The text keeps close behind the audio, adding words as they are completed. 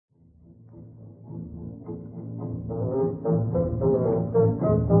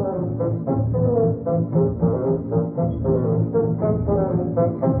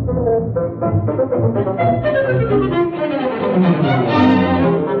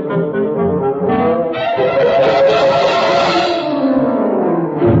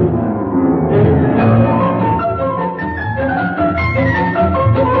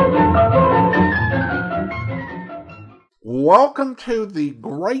Welcome to the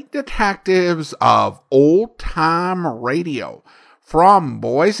Great Detectives of Old Time Radio. From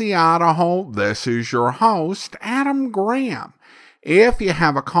Boise, Idaho, this is your host, Adam Graham. If you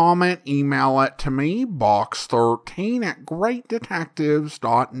have a comment, email it to me,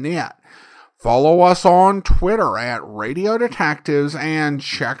 box13@greatdetectives.net. Follow us on Twitter at Radio Detectives and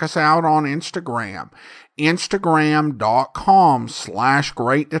check us out on Instagram.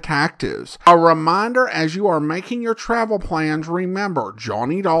 Instagram.com/Great Detectives. A reminder, as you are making your travel plans, remember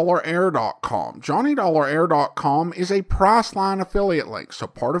JohnnyDollarAir.com. JohnnyDollarAir.com is a Priceline affiliate link, so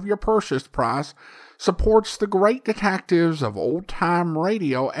part of your purchase price supports the Great Detectives of Old Time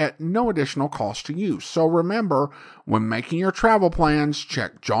Radio at no additional cost to you. So remember, when making your travel plans,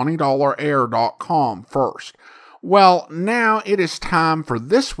 check JohnnyDollarAir.com first. Well, now it is time for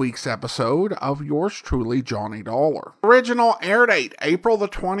this week's episode of yours truly, Johnny Dollar. Original air date, April the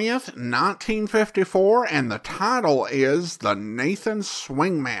 20th, 1954, and the title is The Nathan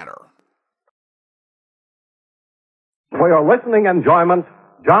Swing Matter. For your listening enjoyment,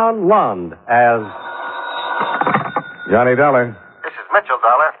 John Lund as Johnny Dollar. This is Mitchell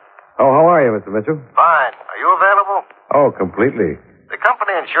Dollar. Oh, how are you, Mr. Mitchell? Fine. Are you available? Oh, completely. The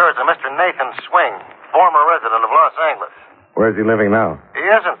company insures a Mr. Nathan Swing, former resident of Los Angeles. Where's he living now? He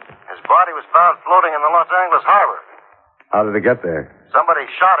isn't. His body was found floating in the Los Angeles harbor. How did he get there? Somebody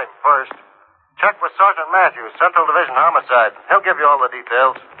shot him first. Check with Sergeant Matthews, Central Division Homicide. He'll give you all the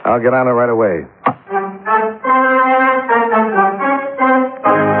details. I'll get on it right away.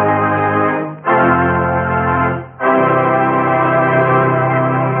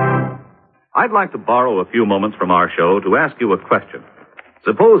 I'd like to borrow a few moments from our show to ask you a question.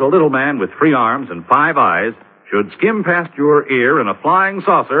 Suppose a little man with 3 arms and 5 eyes should skim past your ear in a flying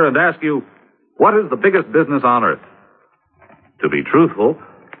saucer and ask you, what is the biggest business on earth? To be truthful,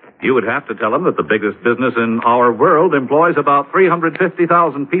 you would have to tell him that the biggest business in our world employs about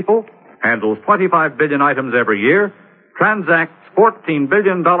 350,000 people, handles 25 billion items every year, transacts $14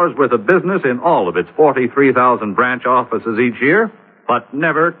 billion worth of business in all of its 43,000 branch offices each year, but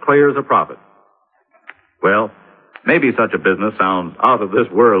never clears a profit. Well, maybe such a business sounds out of this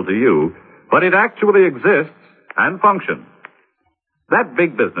world to you, but it actually exists and functions. That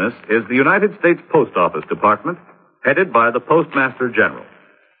big business is the United States Post Office Department, headed by the Postmaster General.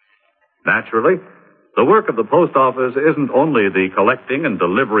 Naturally, the work of the post office isn't only the collecting and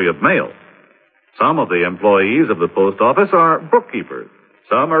delivery of mail. Some of the employees of the post office are bookkeepers.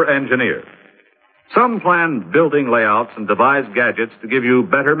 Some are engineers. Some plan building layouts and devise gadgets to give you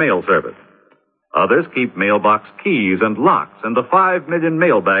better mail service. Others keep mailbox keys and locks and the 5 million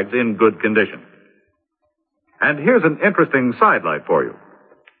mail bags in good condition. And here's an interesting sidelight for you.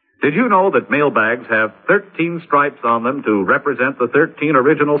 Did you know that mail bags have 13 stripes on them to represent the 13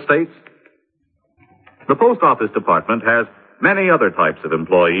 original states? The Post Office Department has many other types of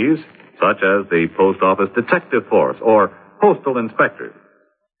employees, such as the Post Office Detective Force or Postal Inspectors.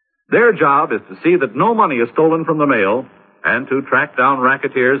 Their job is to see that no money is stolen from the mail and to track down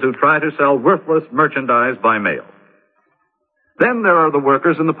racketeers who try to sell worthless merchandise by mail. Then there are the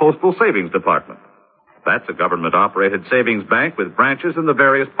workers in the Postal Savings Department. That's a government-operated savings bank with branches in the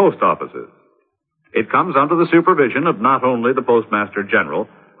various post offices. It comes under the supervision of not only the Postmaster General,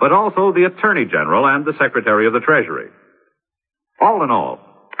 but also the Attorney General and the Secretary of the Treasury. All in all,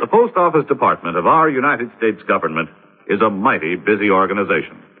 the Post Office Department of our United States government is a mighty busy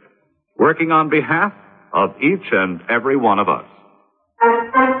organization, working on behalf of each and every one of us.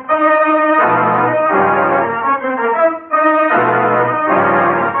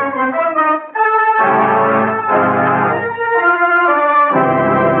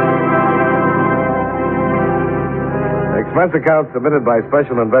 Expense account submitted by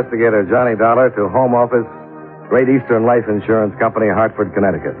Special Investigator Johnny Dollar to Home Office, Great Eastern Life Insurance Company, Hartford,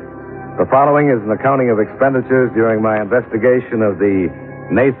 Connecticut. The following is an accounting of expenditures during my investigation of the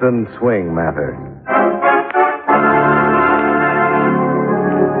Nathan Swing matter.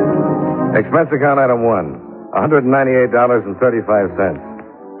 Expense account item 1,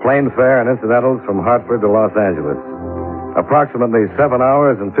 $198.35. Plane fare and incidentals from Hartford to Los Angeles. Approximately 7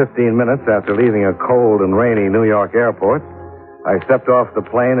 hours and 15 minutes after leaving a cold and rainy New York airport, I stepped off the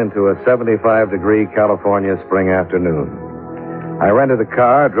plane into a 75-degree California spring afternoon. I rented a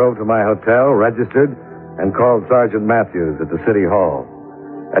car, drove to my hotel, registered, and called Sergeant Matthews at the City Hall.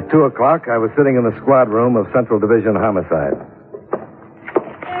 At 2 o'clock, I was sitting in the squad room of Central Division Homicide.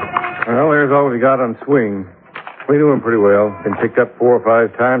 Well, there's all we got on Swing. We knew him pretty well. Been picked up 4 or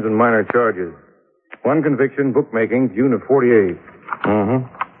 5 times on minor charges. 1 conviction, bookmaking, June of 48. Mm-hmm.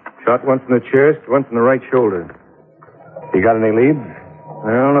 Shot once in the chest, once in the right shoulder. You got any leads?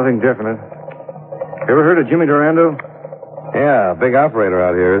 Well, nothing definite. Ever heard of Jimmy Durando? Yeah, big operator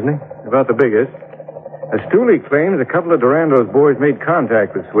out here, isn't he? About the biggest. Stooley claims a couple of Durando's boys made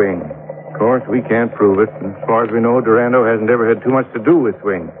contact with Swing. Of course, we can't prove it. And as far as we know, Durando hasn't ever had too much to do with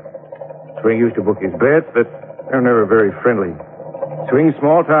Swing. Swing used to book his bets, but they're never very friendly. Swing's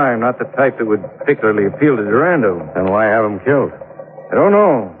small time, not the type that would particularly appeal to Durando. Then why have him killed? I don't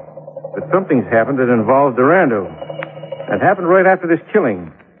know. But something's happened that involves Durando. It happened right after this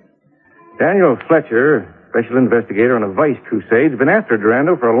killing. Daniel Fletcher, special investigator on a vice crusade, has been after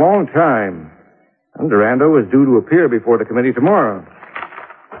Durando for a long time. And Durando is due to appear before the committee tomorrow.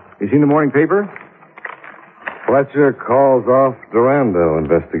 You seen the morning paper? Fletcher calls off Durando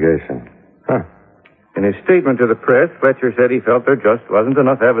investigation. Huh. In his statement to the press, Fletcher said he felt there just wasn't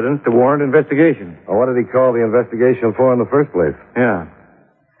enough evidence to warrant investigation. Well, what did he call the investigation for in the first place? Yeah.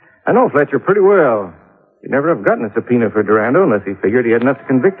 I know Fletcher pretty well. He'd never have gotten a subpoena for Durando unless he figured he had enough to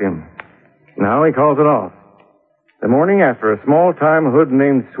convict him. Now he calls it off. The morning after, a small-time hood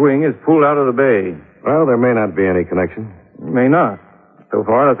named Swing is pulled out of the bay. Well, there may not be any connection. May not. So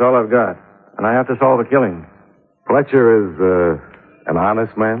far, that's all I've got. And I have to solve a killing. Fletcher is, an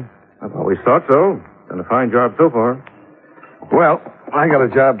honest man? I've always thought so. Done a fine job so far. Well, I got a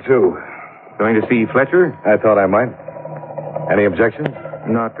job, too. Going to see Fletcher? I thought I might. Any objections?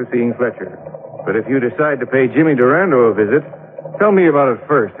 Not to seeing Fletcher. But if you decide to pay Jimmy Durando a visit, tell me about it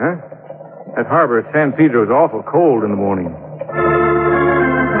first, huh? That harbor at San Pedro is awful cold in the morning.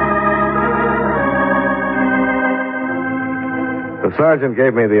 The sergeant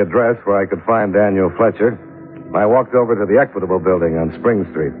gave me the address where I could find Daniel Fletcher. I walked over to the Equitable building on Spring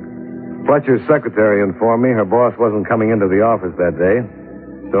Street. Fletcher's secretary informed me her boss wasn't coming into the office that day,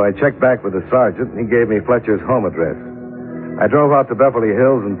 so I checked back with the sergeant, and he gave me Fletcher's home address. I drove out to Beverly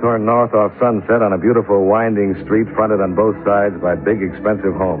Hills and turned north off Sunset on a beautiful winding street fronted on both sides by big,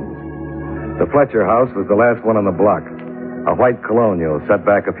 expensive homes. The Fletcher house was the last one on the block, a white colonial set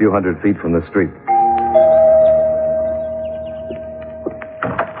back a few hundred feet from the street.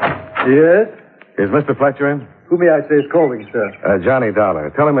 Yes? Is Mr. Fletcher in? Who may I say is calling, sir? Johnny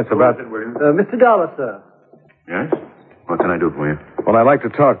Dollar. Tell him it's about... Mr. Dollar, sir. Yes? What can I do for you? Well, I'd like to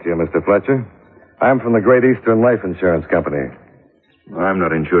talk to you, Mr. Fletcher. I'm from the Great Eastern Life Insurance Company. I'm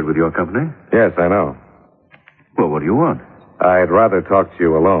not insured with your company. Yes, I know. Well, what do you want? I'd rather talk to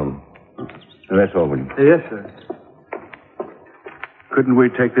you alone. That's all, William. Yes, sir. Couldn't we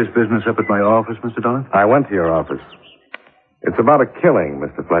take this business up at my office, Mr. Dollar? I went to your office. It's about a killing,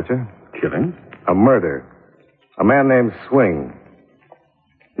 Mr. Fletcher. Killing? A murder. A man named Swing.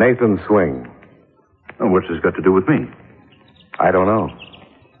 Nathan Swing. Oh, what's this got to do with me? I don't know.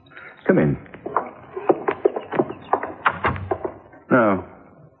 Come in. Now,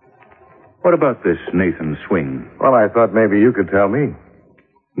 what about this Nathan Swing? Well, I thought maybe you could tell me.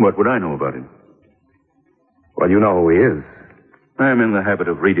 What would I know about him? Well, you know who he is. I'm in the habit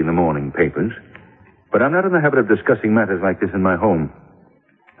of reading the morning papers, but I'm not in the habit of discussing matters like this in my home.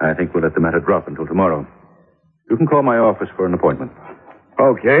 I think we'll let the matter drop until tomorrow. You can call my office for an appointment.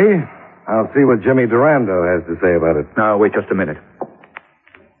 Okay. I'll see what Jimmy Durando has to say about it. Now, wait just a minute.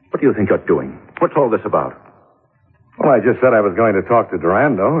 What do you think you're doing? What's all this about? Well, I just said I was going to talk to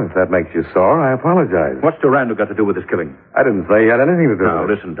Durando. If that makes you sore, I apologize. What's Durando got to do with this killing? I didn't say he had anything to do Now,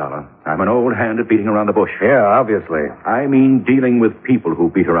 with it. listen, Dollar. I'm an old hand at beating around the bush. Yeah, obviously. I mean dealing with people who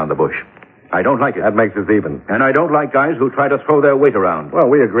beat around the bush. I don't like it. That makes us even. And I don't like guys who try to throw their weight around. Well,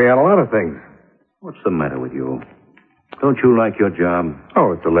 we agree on a lot of things. What's the matter with you? Don't you like your job?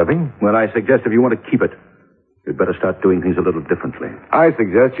 Oh, it's a living. Well, I suggest if you want to keep it, you'd better start doing things a little differently. I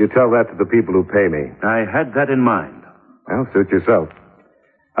suggest you tell that to the people who pay me. I had that in mind. Well, suit yourself.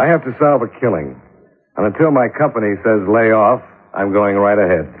 I have to solve a killing. And until my company says lay off, I'm going right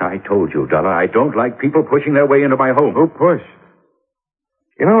ahead. I told you, Dollar, I don't like people pushing their way into my home. Who pushed?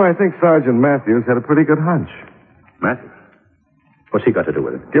 You know, I think Sergeant Matthews had a pretty good hunch. Matthews? What's he got to do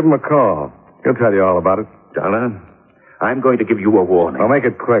with it? Give him a call. He'll tell you all about it. Dollar, I'm going to give you a warning. Well, make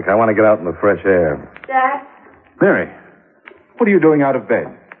it quick. I want to get out in the fresh air. Dad, Mary, what are you doing out of bed?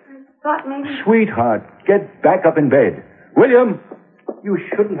 thought maybe... Sweetheart, get back up in bed. William, you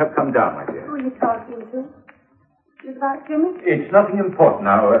shouldn't have come down, my dear. Who are you talking to? Is it about Jimmy? It's nothing important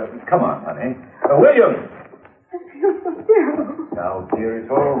now. Come on, honey. William! I feel so terrible. Now, dear, it's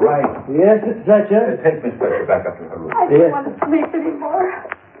all right. Yes, Mr. Fletcher. Take Miss Fletcher back up to her room. I don't want to sleep anymore.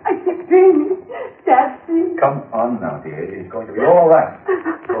 I keep dreaming. Dad, please. Come on now, dear. It's going to be all right.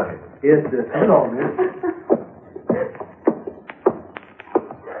 Go ahead. Yes, sir. Come on, miss.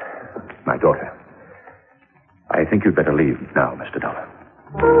 My daughter. I think you'd better leave now, Mr. Dollar.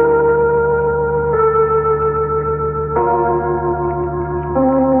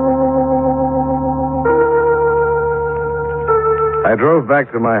 I drove back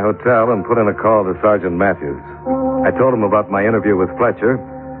to my hotel and put in a call to Sergeant Matthews. I told him about my interview with Fletcher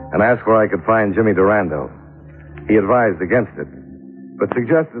and asked where I could find Jimmy Durando. He advised against it, but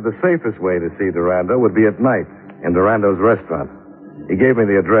suggested the safest way to see Durando would be at night in Durando's restaurant. He gave me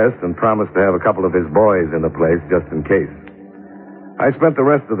the address and promised to have a couple of his boys in the place just in case. I spent the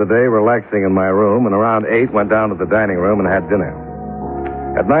rest of the day relaxing in my room, and around 8 went down to the dining room and had dinner.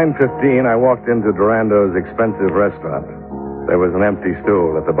 At 9:15, I walked into Durando's expensive restaurant. There was an empty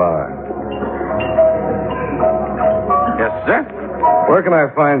stool at the bar. Yes, sir? Where can I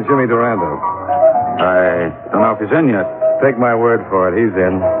find Jimmy Durando? I don't know if he's in yet. Take my word for it, he's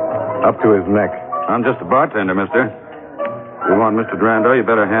in. Up to his neck. I'm just a bartender, mister. If you want Mr. Durando, you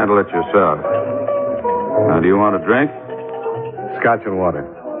better handle it yourself. Now, do you want a drink? Scotch and water.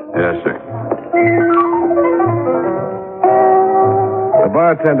 Yes, sir. The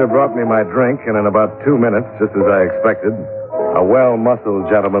bartender brought me my drink, and in about 2 minutes, just as I expected, a well-muscled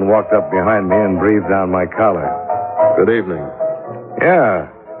gentleman walked up behind me and breathed down my collar. Good evening. Yeah,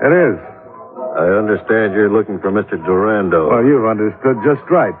 it is. I understand you're looking for Mr. Durando. Well, you've understood just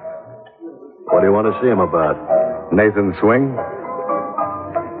right. What do you want to see him about? Nathan Swing?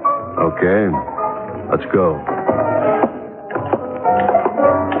 Okay. Let's go.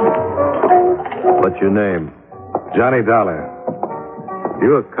 What's your name? Johnny Dollar.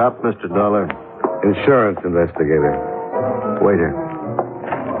 You a cop, Mr. Dollar? Insurance investigator. Wait here.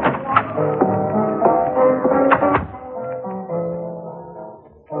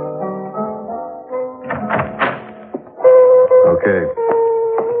 Okay.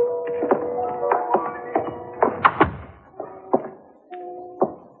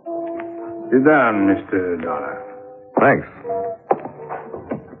 Sit down, Mr. Dollar. Thanks.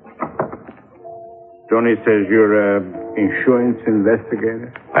 Tony says you're an insurance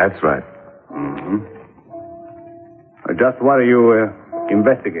investigator? That's right. Mm-hmm. Just what are you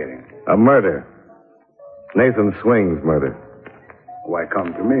investigating? A murder. Nathan Swing's murder. Why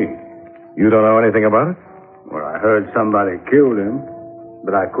come to me? You don't know anything about it? Well, I heard somebody killed him,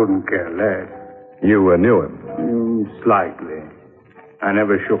 but I couldn't care less. You knew him? Slightly. I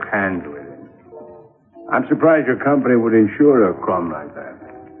never shook hands with him. I'm surprised your company would insure a crime like that.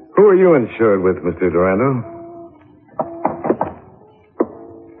 Who are you insured with, Mr. Durando?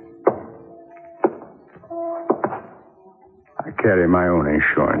 I carry my own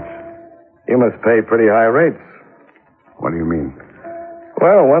insurance. You must pay pretty high rates. What do you mean?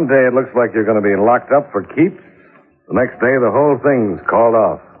 Well, one day it looks like you're going to be locked up for keeps. The next day, the whole thing's called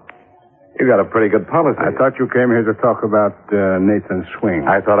off. You got a pretty good policy. I thought you came here to talk about Nathan Swing.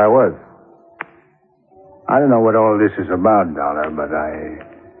 I thought I was. I don't know what all this is about, Dollar, but I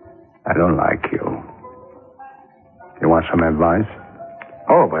don't like you. You want some advice?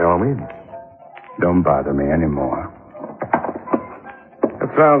 Oh, by all means. Don't bother me anymore.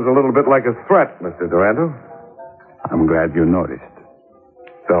 That sounds a little bit like a threat, Mr. Durando. I'm glad you noticed.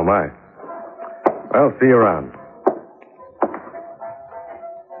 So am I. Well, see you around.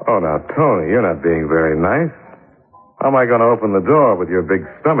 Oh, now, Tony, you're not being very nice. How am I going to open the door with your big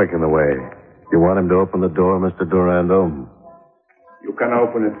stomach in the way? You want him to open the door, Mr. Durando? You can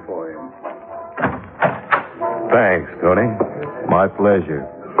open it for him. Thanks, Tony. My pleasure.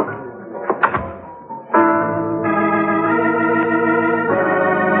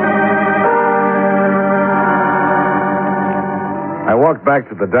 I walked back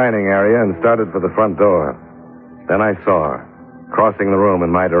to the dining area and started for the front door. Then I saw her, crossing the room in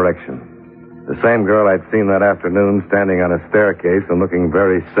my direction. The same girl I'd seen that afternoon standing on a staircase and looking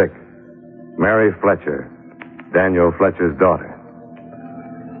very sick. Mary Fletcher, Daniel Fletcher's daughter.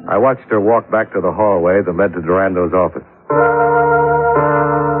 I watched her walk back to the hallway that led to Durando's office.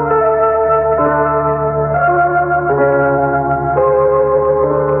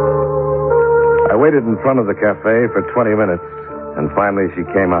 I waited in front of the cafe for 20 minutes, and finally she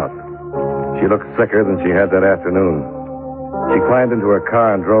came out. She looked sicker than she had that afternoon. She climbed into her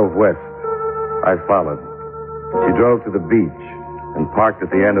car and drove west. I followed. She drove to the beach and parked at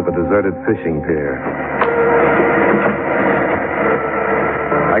the end of a deserted fishing pier.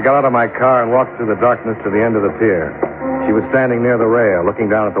 I got out of my car and walked through the darkness to the end of the pier. She was standing near the rail, looking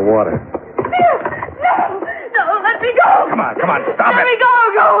down at the water. No, let me go. Come on, stop Let it. me go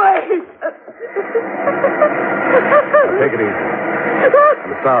away. Now, take it easy.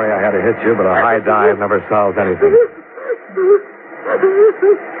 I'm sorry I had to hit you, but a high dive never solves anything.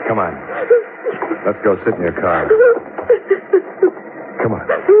 Come on. Let's go sit in your car. Come on.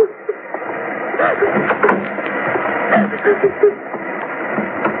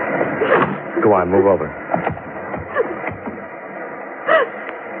 Go on, move over.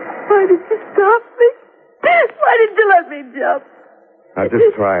 Why did you stop me? Why did you let me jump?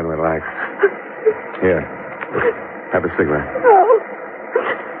 just try and relax. Here. Have a cigarette. Oh.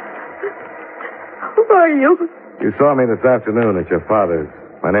 Who are you? You saw me this afternoon at your father's.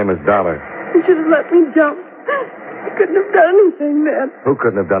 My name is Dollar. You should have let me jump. I couldn't have done anything then. Who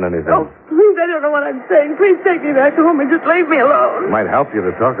couldn't have done anything? Oh, please, I don't know what I'm saying. Please take me back home and just leave me alone. It might help you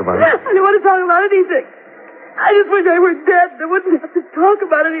to talk about it. I don't want to talk about anything. I just wish I were dead. I wouldn't have to talk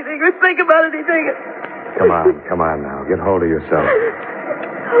about anything or think about anything. Come on now. Get hold of yourself.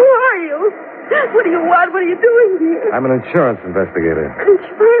 Who are you? What do you want? What are you doing here? I'm an insurance investigator.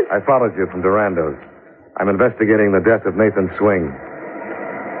 Insurance? I followed you from Durando's. I'm investigating the death of Nathan Swing.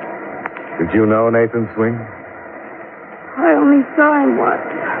 Did you know Nathan Swing? I only saw him once.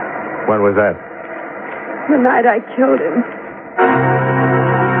 When was that? The night I killed him.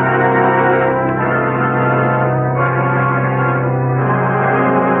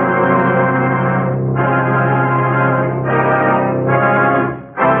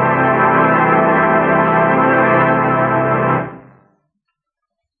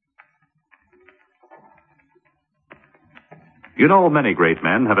 You know, many great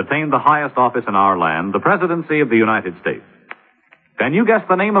men have attained the highest office in our land, the presidency of the United States. Can you guess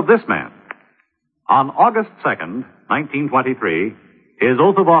the name of this man? On August 2nd, 1923, his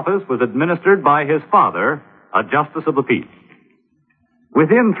oath of office was administered by his father, a justice of the peace.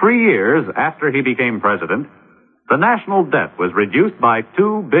 Within 3 years after he became president, the national debt was reduced by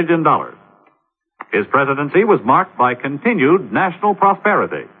 $2 billion. His presidency was marked by continued national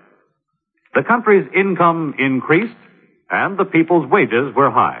prosperity. The country's income increased, and the people's wages were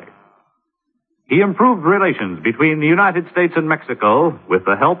high. He improved relations between the United States and Mexico with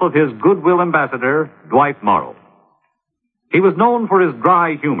the help of his goodwill ambassador, Dwight Morrow. He was known for his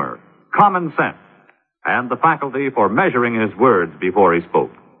dry humor, common sense, and the faculty for measuring his words before he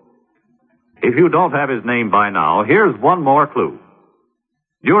spoke. If you don't have his name by now, here's one more clue.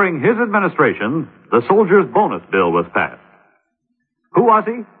 During his administration, the soldiers' bonus bill was passed. Who was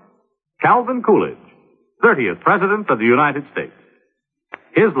he? Calvin Coolidge, 30th President of the United States.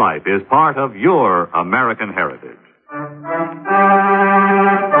 His life is part of your American heritage.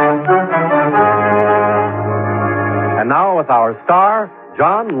 And now, with our star,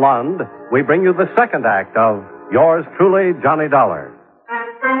 John Lund, we bring you the second act of Yours Truly, Johnny Dollar.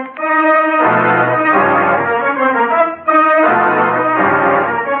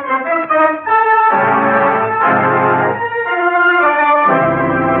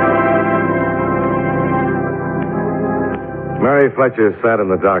 Mary Fletcher sat in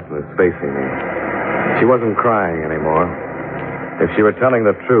the darkness facing me. She wasn't crying anymore. If she were telling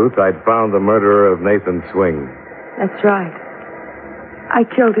the truth, I'd found the murderer of Nathan Swing. That's right. I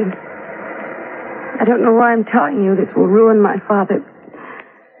killed him. I don't know why I'm telling you. This will ruin my father.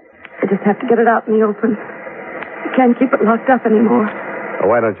 I just have to get it out in the open. I can't keep it locked up anymore. Well,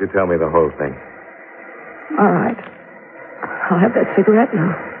 why don't you tell me the whole thing? All right. I'll have that cigarette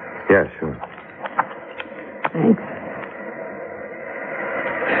now. Yeah, sure. Thanks.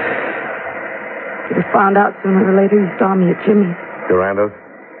 You'd have found out sooner or later you saw me at Jimmy's. Durando's?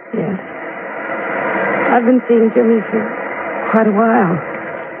 Yes. I've been seeing Jimmy for quite a while.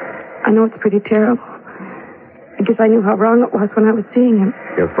 I know it's pretty terrible. I guess I knew how wrong it was when I was seeing him.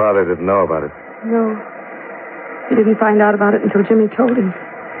 Your father didn't know about it. No. He didn't find out about it until Jimmy told him.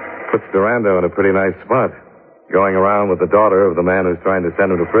 Puts Durando in a pretty nice spot. Going around with the daughter of the man who's trying to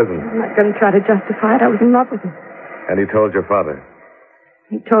send him to prison. I'm not going to try to justify it. I was in love with him. And he told your father?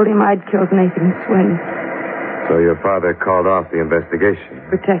 He told him I'd killed Nathan Swing. So your father called off the investigation.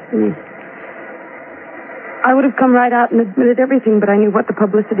 Protect me. I would have come right out and admitted everything, but I knew what the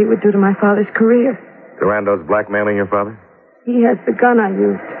publicity would do to my father's career. Durando's blackmailing your father? He has the gun I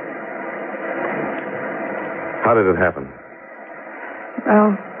used. How did it happen?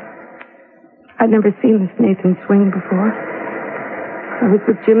 Well, I'd never seen this Nathan Swing before. I was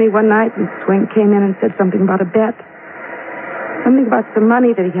with Jimmy one night, and Swing came in and said something about a bet. Something about some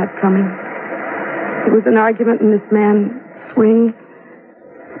money that he had coming. There was an argument, and this man, Swing,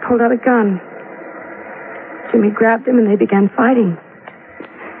 pulled out a gun. Jimmy grabbed him, and they began fighting.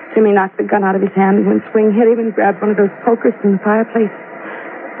 Jimmy knocked the gun out of his hand, and when Swing hit him and grabbed one of those pokers from the fireplace,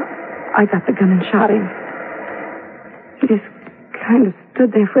 I got the gun and shot him. He just kind of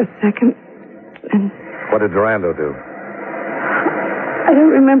stood there for a second, and... What did Durando do? I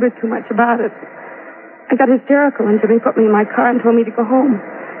don't remember too much about it. I got hysterical, and Jimmy put me in my car and told me to go home.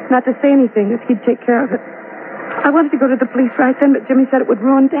 Not to say anything, if he'd take care of it. I wanted to go to the police right then, but Jimmy said it would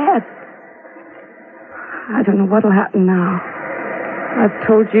ruin Dad. I don't know what'll happen now. I've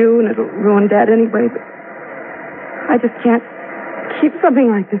told you, and it'll ruin Dad anyway, but I just can't keep something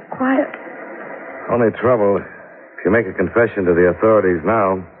like this quiet. Only trouble, If you make a confession to the authorities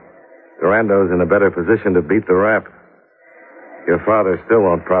now, Durando's in a better position to beat the rap. Your father still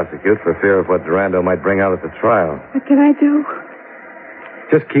won't prosecute for fear of what Durando might bring out at the trial. What can I do?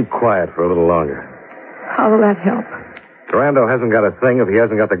 Just keep quiet for a little longer. How will that help? Durando hasn't got a thing if he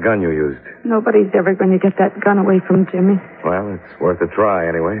hasn't got the gun you used. Nobody's ever going to get that gun away from Jimmy. Well, it's worth a try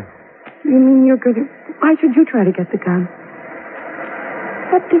anyway. You mean you're going to... Why should you try to get the gun?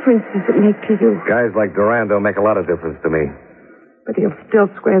 What difference does it make to you? Guys like Durando make a lot of difference to me. But he'll still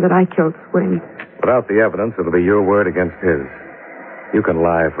swear that I killed Swing. Without the evidence, it'll be your word against his. You can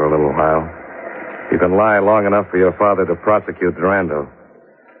lie for a little while. You can lie long enough for your father to prosecute Durando.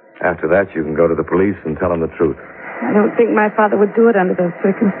 After that, you can go to the police and tell them the truth. I don't think my father would do it under those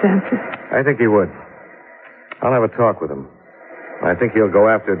circumstances. I think he would. I'll have a talk with him. I think he'll go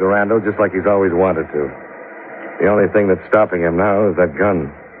after Durando just like he's always wanted to. The only thing that's stopping him now is that gun.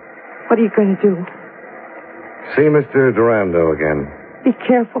 What are you going to do? See Mr. Durando again. Be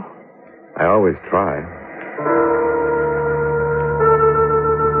careful. I always try.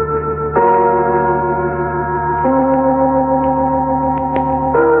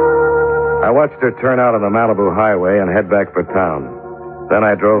 I watched her turn out on the Malibu highway and head back for town. Then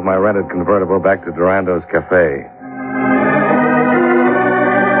I drove my rented convertible back to Durando's cafe.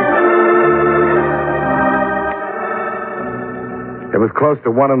 It was close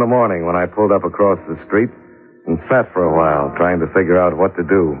to 1 a.m. when I pulled up across the street and sat for a while trying to figure out what to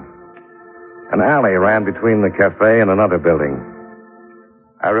do. An alley ran between the cafe and another building.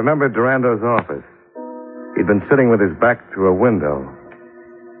 I remembered Durando's office. He'd been sitting with his back to a window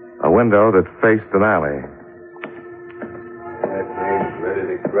that faced an alley. That thing's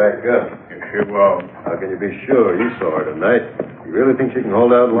ready to crack up. It won't. How can you be sure? You saw her tonight. You really think she can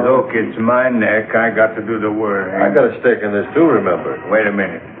hold out long? Look, it's my neck. I got to do the work. I got a stake in this, too, remember. Wait a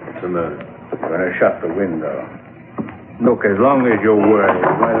minute. What's the matter? I'm going to shut the window. Look, as long as you're worried,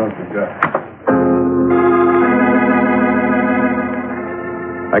 why don't you just...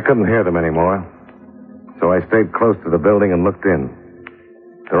 I couldn't hear them anymore, so I stayed close to the building and looked in.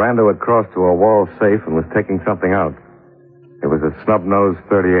 Durando had crossed to a wall safe and was taking something out. It was a snub-nosed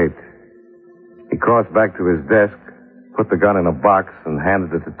 .38. He crossed back to his desk, put the gun in a box, and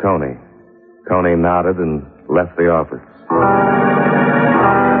handed it to Tony. Tony nodded and left the office.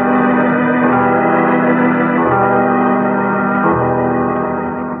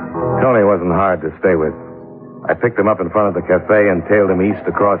 Tony wasn't hard to stay with. I picked him up in front of the cafe and tailed him east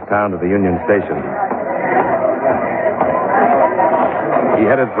across town to the Union Station. He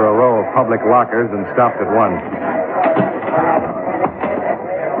headed for a row of public lockers and stopped at one.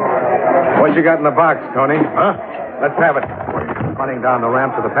 What you got in the box, Tony? Huh? Let's have it. Running down the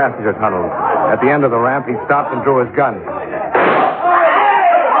ramp to the passenger tunnel. At the end of the ramp, he stopped and drew his gun.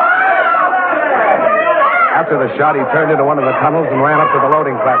 After the shot, he turned into one of the tunnels and ran up to the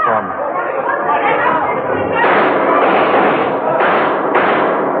loading platform.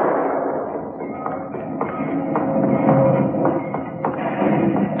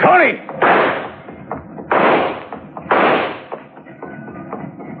 Tony!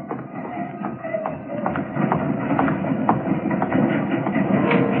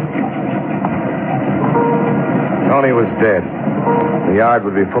 Tony was dead. The yard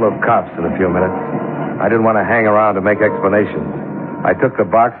would be full of cops in a few minutes. I didn't want to hang around to make explanations. I took the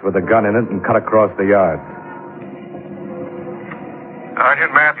box with the gun in it and cut across the yard.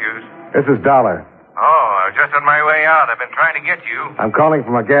 Sergeant Matthews. This is Dollar. Oh, I was just on my way out. I've been trying to get you. I'm calling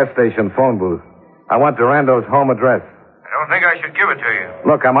from a gas station phone booth. I want Durando's home address. I don't think I should give it to you.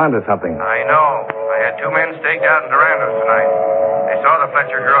 Look, I'm onto something. I know. I had 2 men staked out in Durando's tonight. They saw the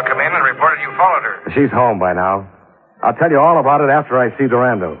Fletcher girl come in and reported you followed her. She's home by now. I'll tell you all about it after I see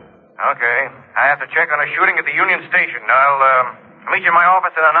Durando. Okay. I have to check on a shooting at the Union Station. I'll meet you in my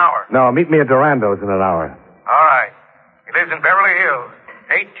office in an hour. No, meet me at Durando's in an hour. All right. He lives in Beverly Hills,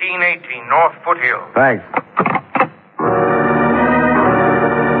 1818 North Foothill. Thanks.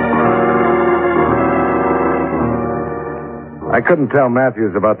 I couldn't tell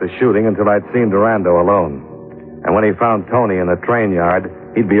Matthews about the shooting until I'd seen Durando alone. And when he found Tony in the train yard,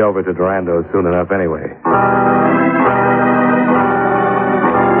 he'd be over to Durando's soon enough anyway.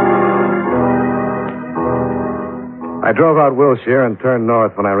 I drove out Wilshire and turned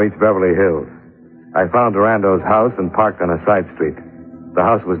north when I reached Beverly Hills. I found Durando's house and parked on a side street. The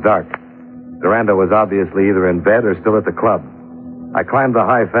house was dark. Durando was obviously either in bed or still at the club. I climbed the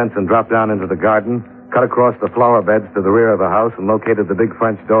high fence and dropped down into the garden, cut across the flower beds to the rear of the house, and located the big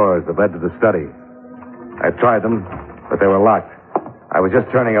French doors that led to the study. I tried them, but they were locked. I was just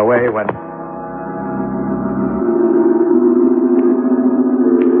turning away when...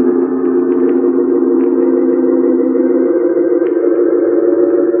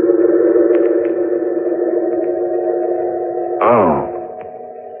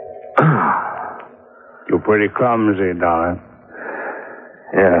 pretty clumsy, Dollar.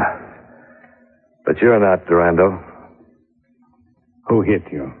 Yeah. But you're not, Durando. Who hit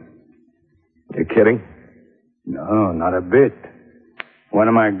you? You kidding? No, not a bit. One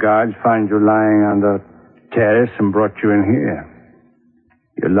of my guards found you lying on the terrace and brought you in here.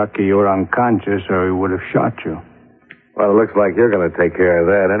 You're lucky you were unconscious or he would have shot you. Well, it looks like you're going to take care of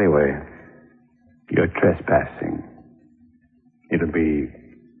that anyway. You're trespassing. It'll be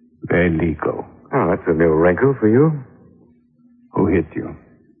very legal. Oh, that's a new wrinkle for you. Who hit you?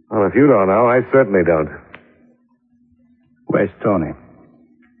 Well, if you don't know, I certainly don't. Where's Tony?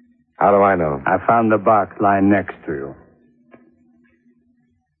 How do I know? I found the box lying next to you.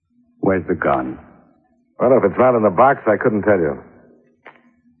 Where's the gun? Well, if it's not in the box, I couldn't tell you.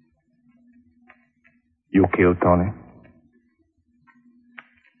 You killed Tony?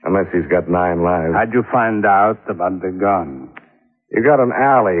 Unless he's got 9 lives. How'd you find out about the gun? You got an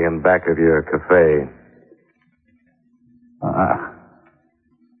alley in back of your cafe.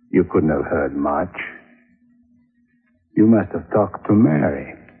 You couldn't have heard much. You must have talked to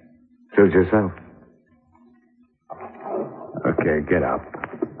Mary. Suit yourself. Okay, get up.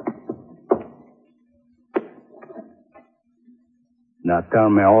 Now tell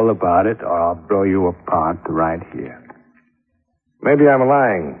me all about it, or I'll blow you apart right here. Maybe I'm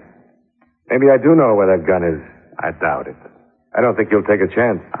lying. Maybe I do know where that gun is. I doubt it. I don't think you'll take a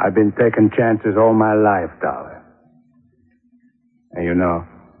chance. I've been taking chances all my life, Dollar. And you know,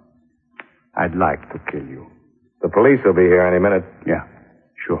 I'd like to kill you. The police will be here any minute. Yeah,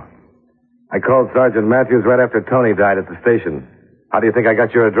 sure. I called Sergeant Matthews right after Tony died at the station. How do you think I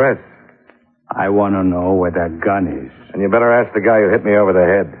got your address? I want to know where that gun is. And you better ask the guy who hit me over the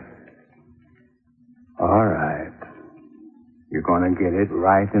head. All right. You're going to get it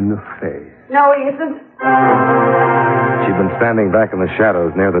right in the face. No, he isn't. She'd been standing back in the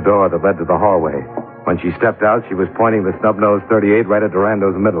shadows near the door that led to the hallway. When she stepped out, she was pointing the snub-nosed .38 right at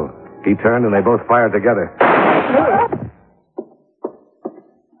Durando's middle. He turned, and they both fired together.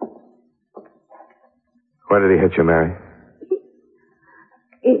 Where did he hit you, Mary?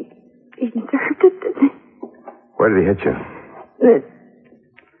 He deserved it, didn't he? Where did he hit you? The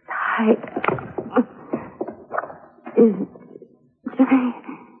side. Is Jimmy?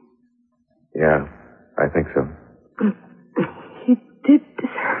 Yeah, I think so. He did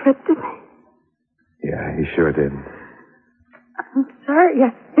deserve it, didn't he? Yeah, he sure did. I'm sorry I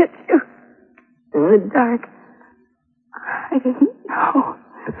hit you in the dark. I didn't know.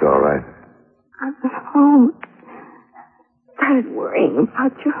 It's all right. I went home. Started worrying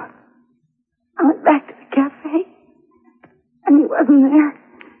about you. I went back to the cafe, and he wasn't there.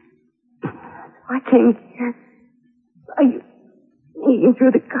 So I came here. Saw you sneaking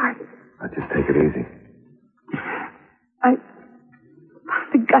through the garden. Now, just take it easy. I found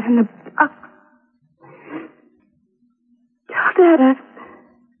the gun in the box. Tell Dad I'm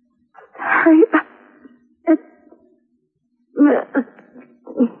sorry about it.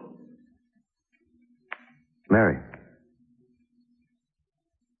 Mary.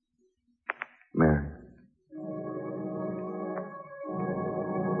 Mary.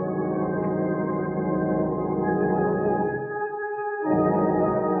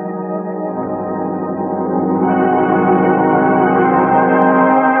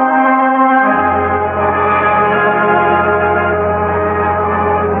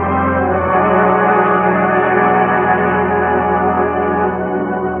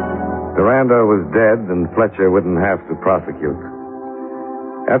 Durando was dead, and Fletcher wouldn't have to prosecute.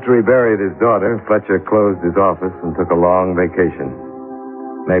 After he buried his daughter, Fletcher closed his office and took a long vacation.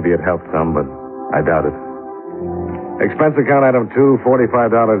 Maybe it helped some, but I doubt it. Expense account item 2,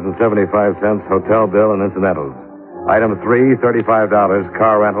 $45.75, hotel bill and incidentals. Item 3, $35,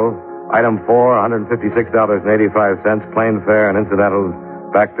 car rental. Item 4, $156.85, plane fare and incidentals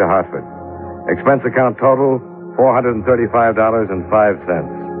back to Hartford. Expense account total,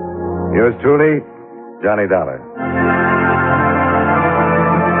 $435.05. Yours truly, Johnny Dollar.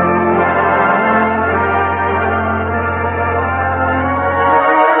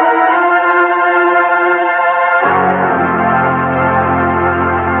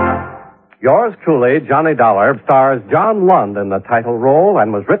 Yours truly, Johnny Dollar, stars John Lund in the title role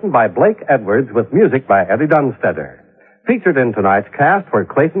and was written by Blake Edwards with music by Eddie Dunstetter. Featured in tonight's cast were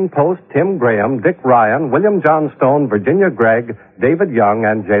Clayton Post, Tim Graham, Dick Ryan, William Johnstone, Virginia Gregg, David Young,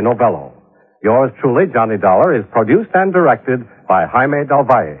 and Jay Novello. Yours truly, Johnny Dollar, is produced and directed by Jaime Del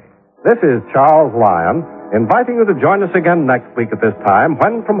Valle. This is Charles Lyon, inviting you to join us again next week at this time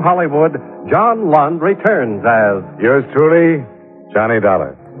when, from Hollywood, John Lund returns as... Yours truly, Johnny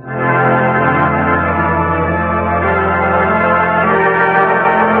Dollar.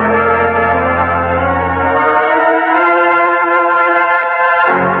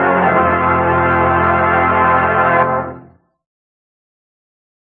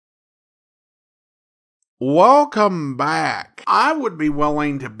 Welcome back. I would be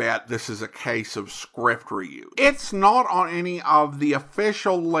willing to bet this is a case of script reuse. It's not on any of the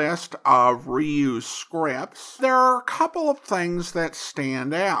official list of reused scripts. There are a couple of things that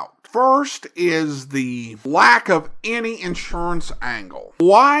stand out. First is the lack of any insurance angle.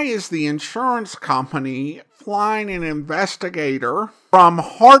 Why is the insurance company flying an investigator from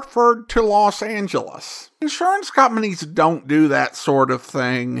Hartford to Los Angeles? Insurance companies don't do that sort of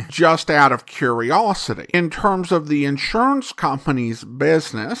thing just out of curiosity. In terms of the insurance company's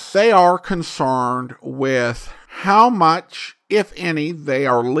business, they are concerned with how much, if any, they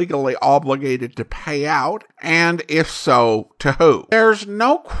are legally obligated to pay out, and if so, to who. There's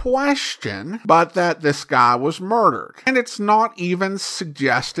no question but that this guy was murdered, and it's not even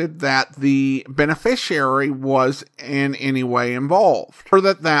suggested that the beneficiary was in any way involved, or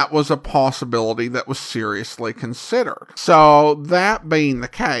that that was a possibility that was seriously considered. So, that being the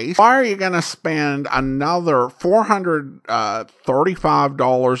case, why are you going to spend another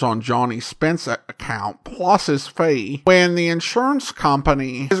 $435 on Johnny Spence account plus his fee when the insurance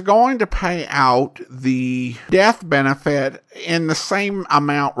company is going to pay out the death benefit in the same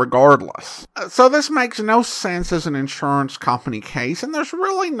amount regardless? So this makes no sense as an insurance company case, and there's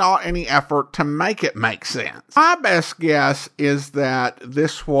really not any effort to make it make sense. My best guess is that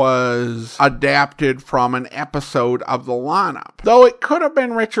this was adapted from an episode of The Lineup. Though it could have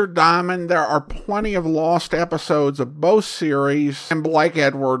been Richard Diamond, there are plenty of lost episodes of both series, and Blake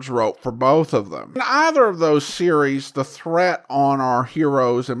Edwards wrote for both of them. In either of those series, the threat on our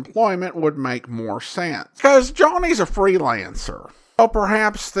hero's employment would make more sense, because Johnny's a freelancer. So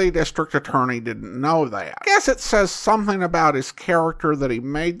perhaps the district attorney didn't know that. I guess it says something about his character that he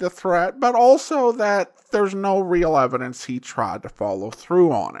made the threat, but also that there's no real evidence he tried to follow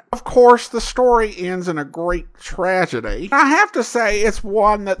through on it. Of course, the story ends in a great tragedy. I have to say it's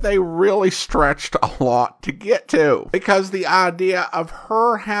one that they really stretched a lot to get to, because the idea of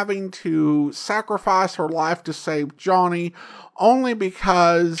her having to sacrifice her life to save Johnny only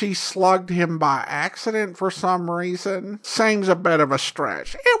because she slugged him by accident for some reason seems a bit of a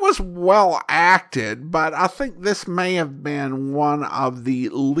stretch. It was well acted, but I think this may have been one of the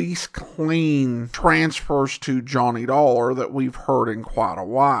least clean transfers to Johnny Dollar that we've heard in quite a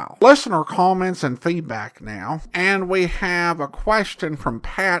while. Listener comments and feedback now, and we have a question from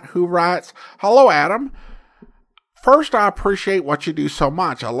Pat, who writes, "Hello, Adam. First, I appreciate what you do so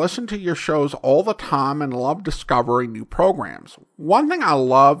much. I listen to your shows all the time and love discovering new programs. One thing I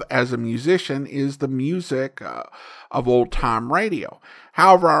love as a musician is the music of old-time radio.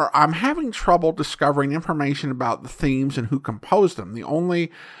 However, I'm having trouble discovering information about the themes and who composed them. The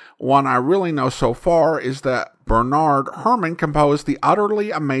only one I really know so far is that Bernard Herrmann composed the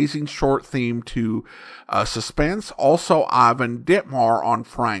utterly amazing short theme to Suspense, also Ivan Ditmar on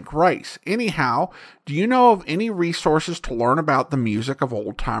Frank Race. Anyhow, do you know of any resources to learn about the music of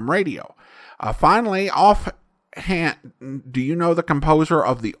old-time radio? Finally, offhand, do you know the composer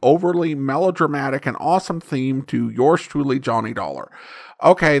of the overly melodramatic and awesome theme to yours truly, Johnny Dollar?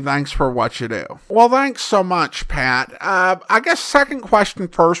 Okay, thanks for what you do." Well, thanks so much, Pat. I guess second question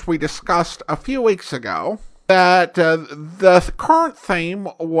first. We discussed a few weeks ago that the current theme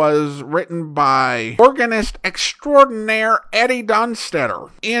was written by organist extraordinaire Eddie Dunstetter.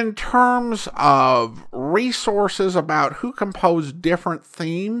 In terms of resources about who composed different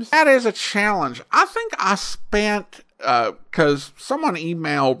themes, that is a challenge. I think I spent, because someone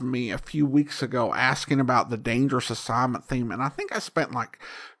emailed me a few weeks ago asking about the Dangerous Assignment theme, and I think I spent like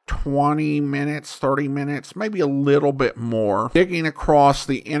 20 minutes, 30 minutes, maybe a little bit more, digging across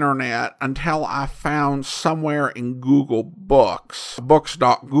the internet until I found somewhere in Google Books,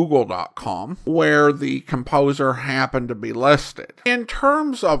 books.google.com, where the composer happened to be listed. In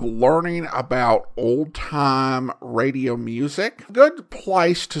terms of learning about old-time radio music, a good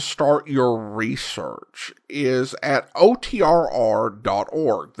place to start your research is at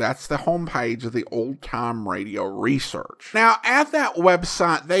otrr.org. That's the homepage of the Old Time Radio Research. Now, at that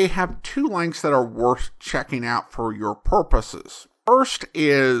website, they have two links that are worth checking out for your purposes. First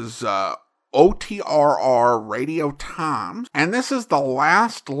is OTRR Radio Times, and this is the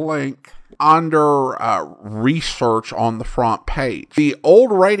last link under research on the front page. The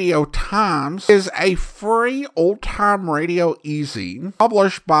Old Radio Times is a free old-time radio e-zine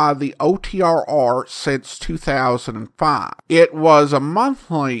published by the OTRR since 2005. It was a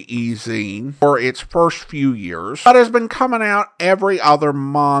monthly e-zine for its first few years, but has been coming out every other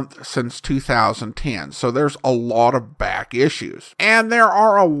month since 2010, so there's a lot of back issues. And there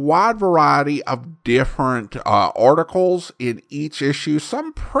are a wide variety of different articles in each issue,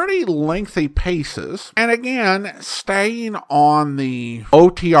 some pretty lengthy lengthy pieces. And again, staying on the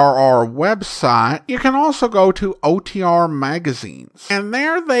OTRR website, you can also go to OTR Magazines. And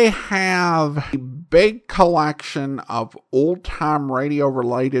there they have a big collection of old-time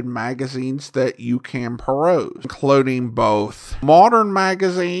radio-related magazines that you can peruse, including both modern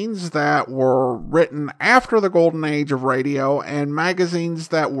magazines that were written after the golden age of radio and magazines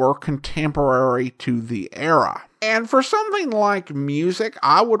that were contemporary to the era. And for something like music,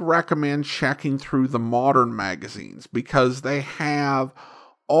 I would recommend checking through the modern magazines because they have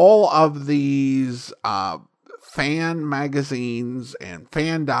all of these fan magazines and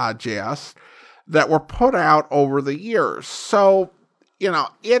fan digests that were put out over the years. So,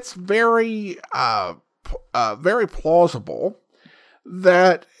 it's very, very plausible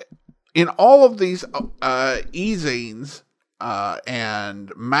that in all of these e-zines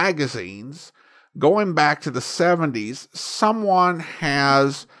and magazines, going back to the 70s, someone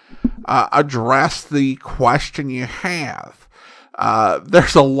has addressed the question you have.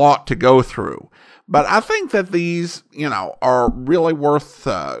 There's a lot to go through. But I think that these, are really worth,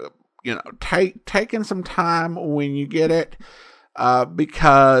 taking some time when you get it.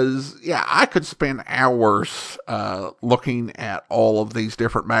 Because, I could spend hours looking at all of these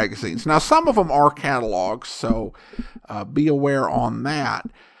different magazines. Now, some of them are catalogs, so be aware on that.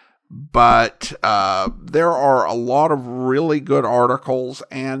 But there are a lot of really good articles,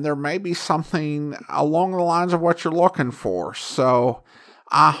 and there may be something along the lines of what you're looking for. So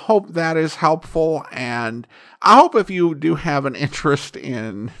I hope that is helpful, and I hope if you do have an interest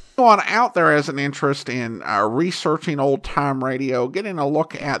in, anyone out there has an interest in researching old-time radio, getting a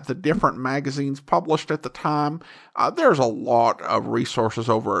look at the different magazines published at the time, there's a lot of resources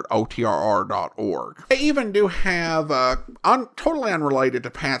over at otrr.org. They even do have, totally unrelated to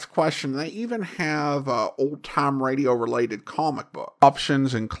Pat's question, they even have old-time radio-related comic book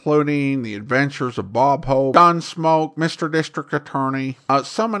options, including The Adventures of Bob Hope, Gunsmoke, Mr. District Attorney.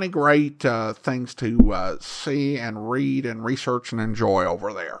 So many great things to see and read and research and enjoy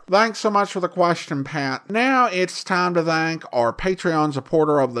over there. Thanks so much for the question, Pat. Now it's time to thank our Patreon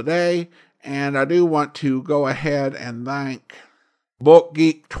supporter of the day, and I do want to go ahead and thank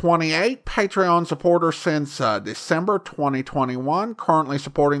BookGeek28, Patreon supporter since December 2021, currently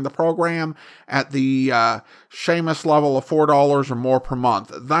supporting the program at the Seamus level of $4 or more per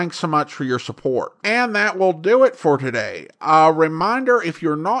month. Thanks so much for your support. And that will do it for today. A reminder, if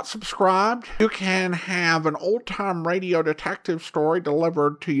you're not subscribed, you can have an old-time radio detective story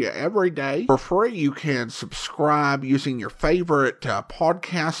delivered to you every day for free. You can subscribe using your favorite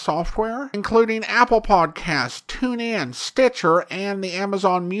podcast software, including Apple Podcasts, TuneIn, Stitcher, and the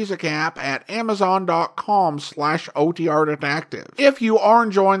Amazon Music app at amazon.com/OTR Detective. If you are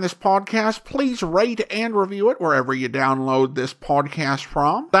enjoying this podcast, please rate and review it wherever you download this podcast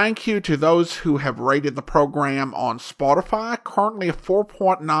from. Thank you to those who have rated the program on Spotify, currently a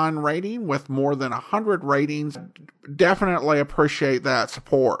 4.9 rating with more than 100 ratings. Definitely appreciate that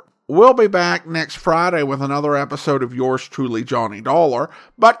support. We'll be back next Friday with another episode of yours truly, Johnny Dollar.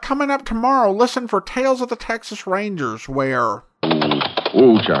 But coming up tomorrow, listen for Tales of the Texas Rangers, where...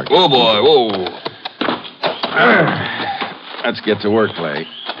 Whoa, Chuck. Whoa, boy, whoa. Let's get to work, Clay.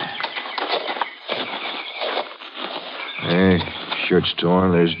 Hey, shirt's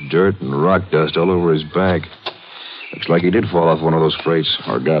torn. There's dirt and rock dust all over his back. Looks like he did fall off one of those freights.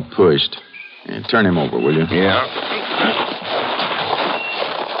 Or got pushed. Yeah, turn him over, will you? Yeah.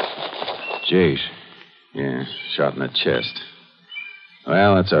 Jace. Yeah, shot in the chest.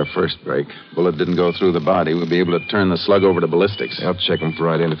 Well, that's our first break. Bullet didn't go through the body. We'll be able to turn the slug over to ballistics. I'll check him for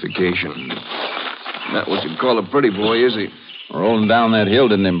identification. Not what you'd call a pretty boy, is he? Rolling down that hill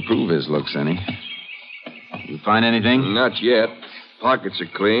didn't improve his looks any. You find anything? Not yet. Pockets are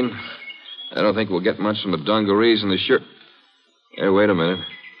clean. I don't think we'll get much from the dungarees and the shirt. Hey, wait a minute.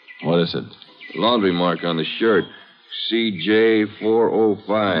 What is it? Laundry mark on the shirt. CJ405.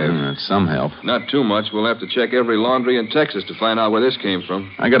 That's some help. Not too much. We'll have to check every laundry in Texas to find out where this came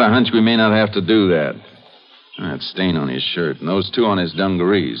from. I got a hunch we may not have to do that. That stain on his shirt and those two on his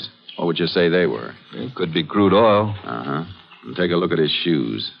dungarees. What would you say they were? It could be crude oil. Uh-huh. And take a look at his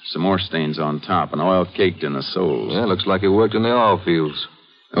shoes. Some more stains on top and oil caked in the soles. Yeah, looks like he worked in the oil fields.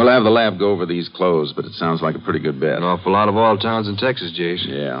 We'll have the lab go over these clothes, but it sounds like a pretty good bet. An awful lot of oil towns in Texas, Jace.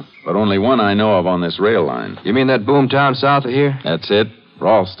 Yeah, but only one I know of on this rail line. You mean that boom town south of here? That's it.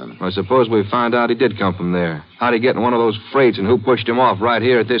 Ralston. I suppose we find out he did come from there. How'd he get in one of those freights and who pushed him off right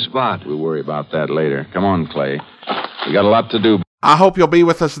here at this spot? We'll worry about that later. Come on, Clay. We got a lot to do. I hope you'll be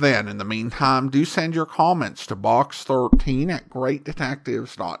with us then. In the meantime, do send your comments to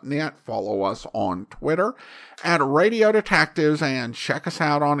box13@greatdetectives.net. Follow us on Twitter @Radio Detectives and check us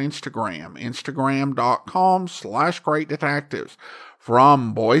out on Instagram, instagram.com/greatdetectives.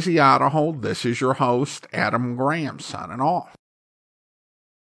 From Boise, Idaho, this is your host, Adam Graham, signing off.